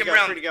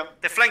round. Free to go.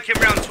 They're flanking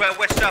round to our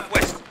west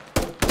southwest.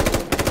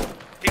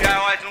 Keep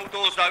our eyes on all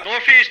doors though.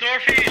 Northeast,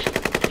 northeast.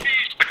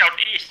 Look out,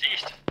 east,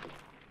 east.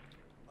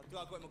 You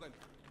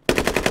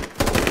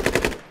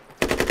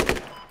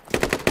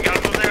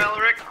gotta move there,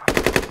 Alaric.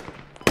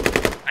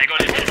 I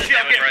got it. Oh, shit,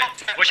 I'm getting right.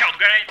 popped at. Watch out,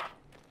 grenade.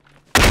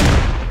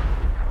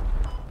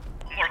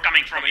 More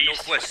coming from east.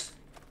 Northwest.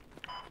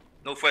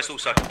 Northwest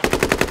also.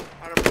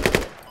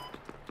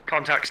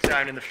 Contacts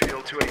down in the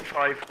field,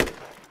 285.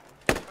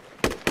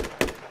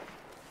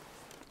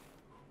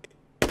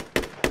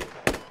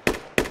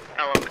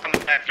 Oh, I'm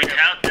coming back for Need you.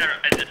 help there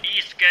at the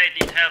east gate.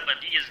 Need help at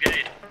the east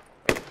gate.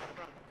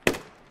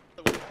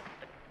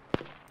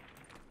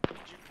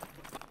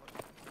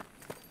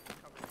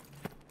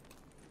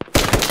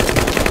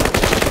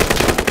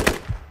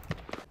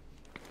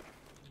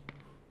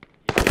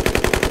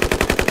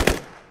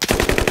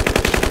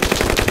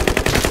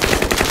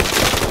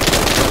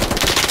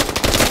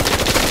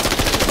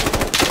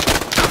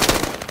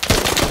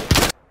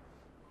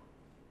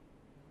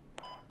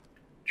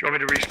 Do you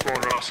want me to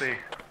respawn, Rossi?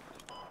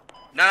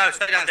 No,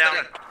 stay down, stay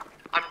down.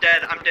 I'm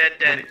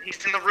dead.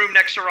 He's in the room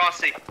next to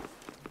Rossi.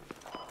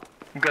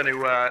 I'm going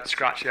to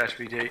scratch the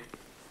SVD.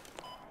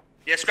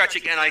 Yeah, scratch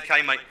it again,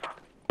 AK, mate.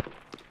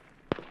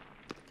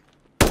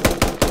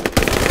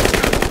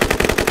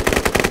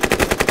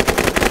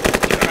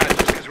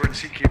 Just because we're in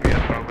CQB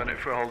at the moment,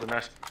 if we're holding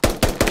this.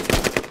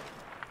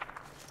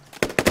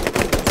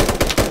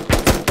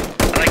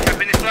 Are they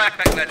capping this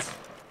back, lads?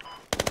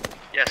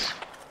 Yes.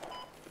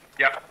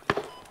 Yep.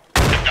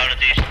 Down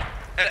at east.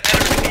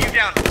 Ellery, are you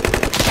down?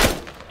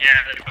 Yeah,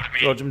 they've got me.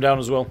 Dodge him down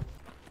as well.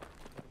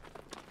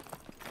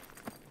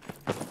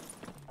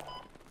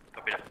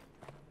 Copy that.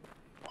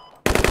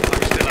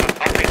 I'm still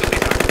up. I'll pick up this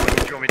back. What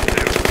do you want me to do?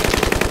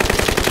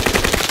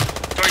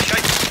 Sorry,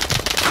 Shake.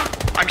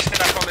 I'm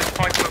still up on this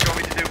pipe. What do you want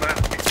me to do, man?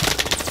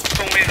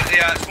 Spawn into the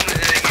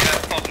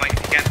fog, mate, if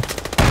you can.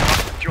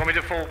 Do you want me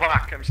to fall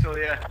back? I'm still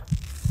here.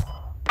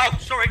 Oh,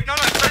 sorry. No,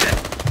 stay there.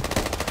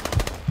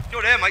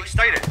 You're there, mate.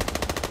 Stay there.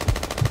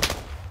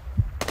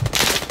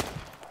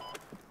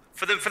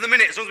 For the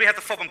minute, as long as we have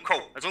the fob, I'm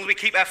cool. As long as we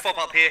keep our fob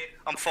up here,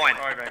 I'm fine.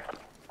 Alright, mate.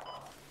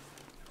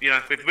 You know,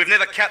 we've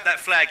never capped that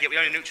flag yet. We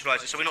only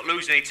neutralised it, so we're not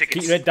losing any tickets.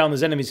 Keep your head down,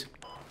 there's enemies.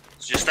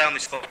 So just stay on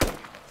this fob.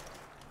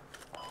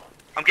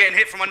 I'm getting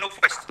hit from my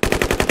northwest.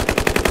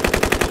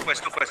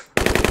 Northwest.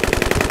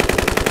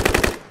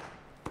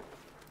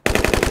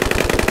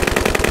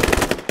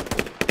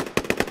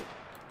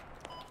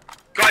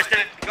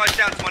 Guy's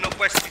down to my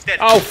northwest. He's dead.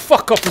 Oh,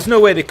 fuck off. There's no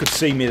way they could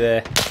see me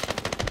there.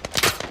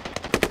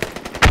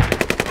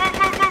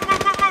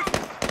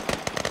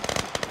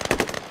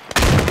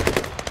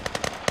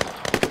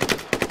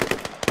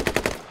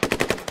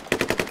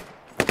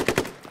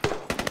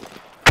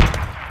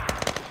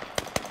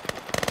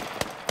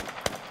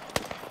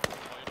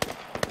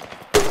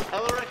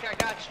 Elric, I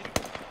got you.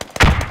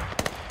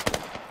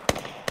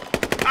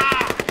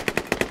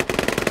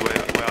 Where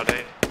are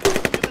they?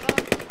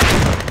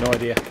 No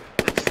idea.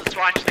 Let's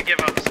watch the give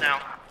ups now.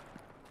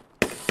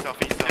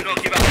 Southeast. Do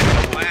not give up.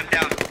 I am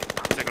down.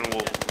 Second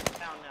wall.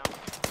 Down now.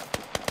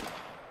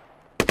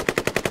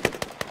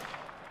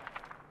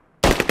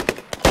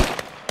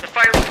 The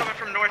fire was coming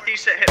from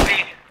northeast that hit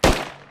me.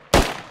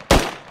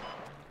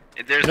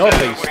 There's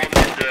Northeast. one in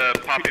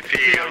the poppy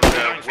field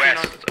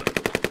west.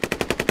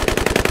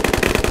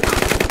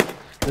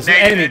 There's an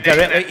enemy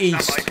directly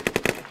east.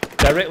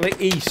 Directly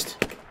east.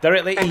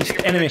 Directly east.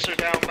 Enemy. Are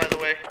down, by the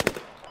way.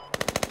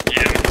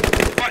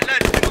 Right,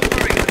 lads, do not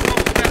worry. The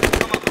fog's about to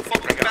come up. The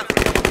fog's about to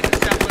come up in the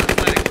southwest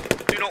flag.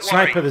 Do not worry.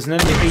 Sniper, there's an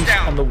enemy east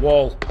on the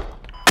wall.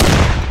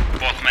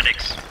 Both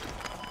medics.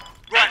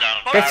 Right,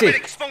 both That's it.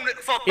 medics spawn at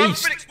the fob. Both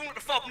East. medics spawn at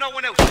the fob. No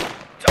one else.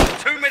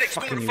 Two medics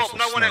spawn at the fob.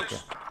 No one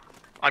else.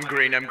 I'm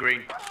green.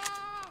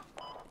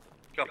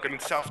 Go. Coming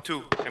south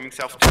too.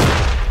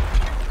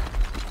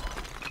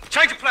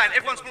 Change of plan.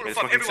 Everyone's spawn at the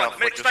fob. Looking Everyone. south,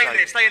 Medics, watch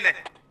your stay in there.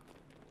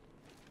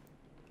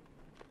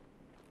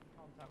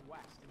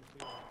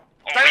 Oh,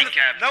 Stay on the,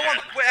 recap. no one.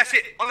 Wait, that's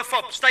it. On the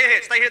fob. Stay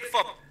here. Stay here at the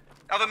fob.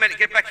 Other medic,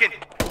 get back in.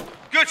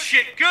 Good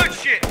shit.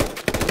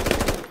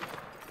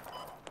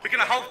 We're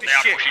gonna hold this They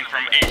are shit. pushing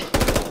from east.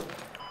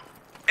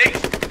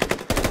 East.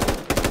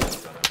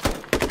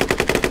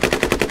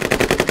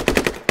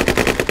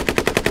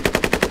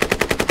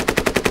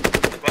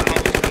 Right,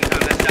 hold this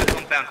compound. That's that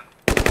compound.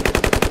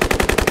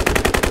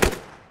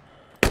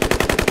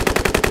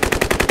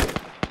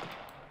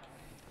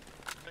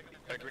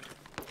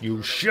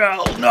 You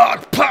shall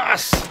not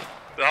pass!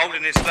 We're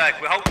holding this flag.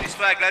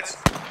 Lads.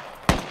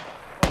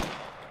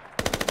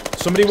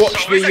 Somebody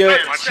watch the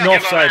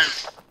north side.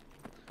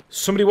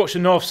 Somebody watch the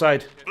north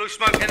side. Blue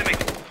smoke, enemy.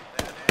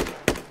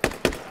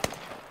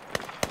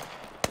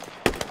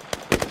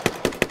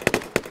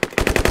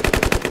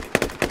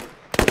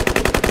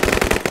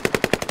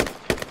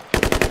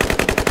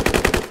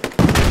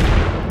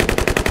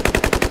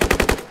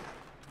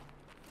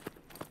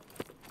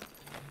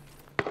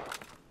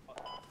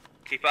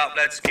 Keep it up,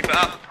 lads. Keep it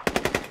up.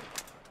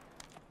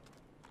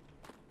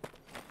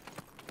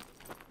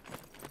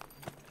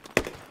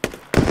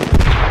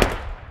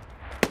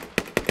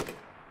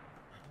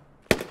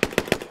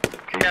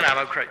 Get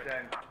ammo crate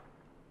down.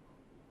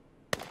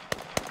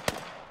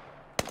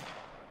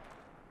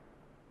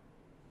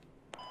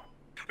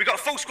 We got a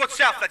full squad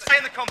south, lads. Stay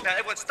in the compound.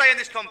 Everyone, stay in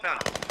this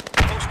compound.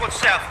 Full squad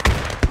south.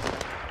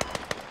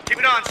 Keep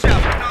it on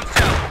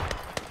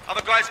south.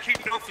 Other guys keep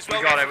it off as well.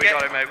 We got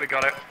it, mate. We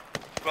got it.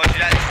 Roger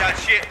that. It's that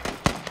shit.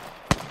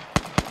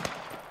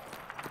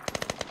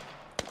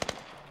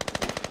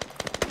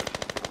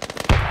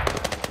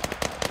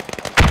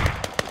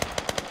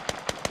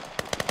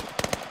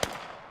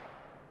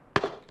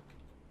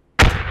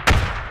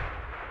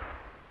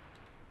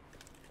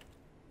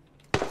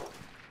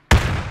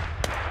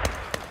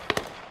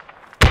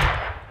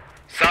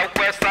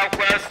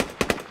 Southwest.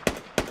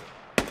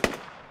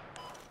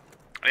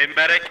 In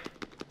medic.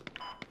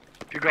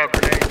 If you got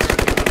grenades,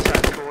 that's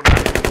that corner.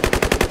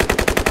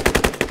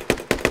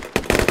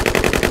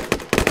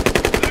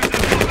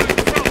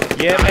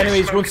 Yeah,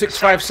 enemies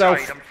 165 south.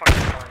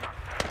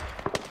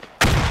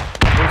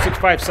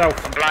 165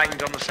 south. I'm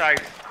blind on the south.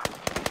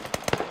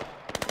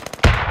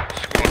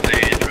 Squad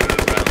leading through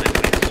around this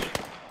place.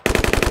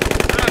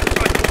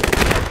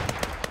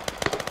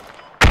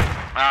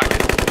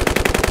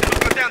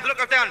 Look,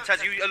 go down,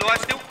 Taz. You alive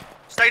still?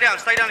 Stay down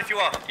if you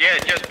are. Yeah,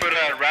 just put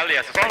a rally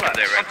as a second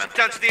there, I'm Redman.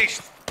 down to the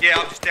east. Yeah,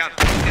 I'm just down.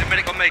 Get a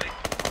medic on me.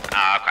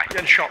 Ah, okay.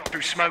 Getting shot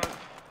through smoke.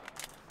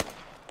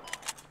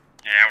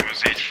 Yeah, what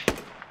was it?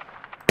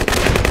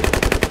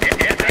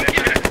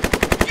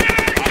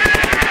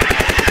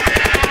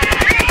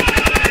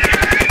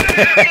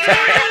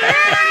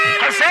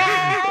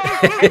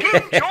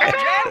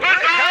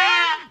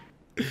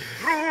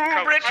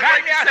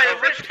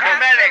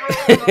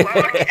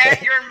 Look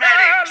at your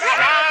medics.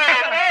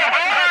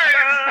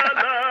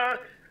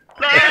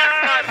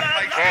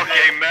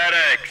 Okay,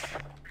 medics.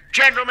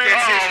 Gentlemen,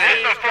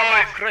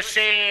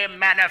 democracy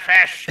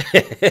manifest.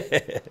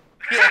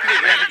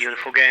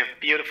 Beautiful game.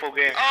 Beautiful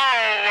game. Oh,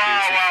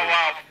 wow, wow,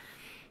 wow.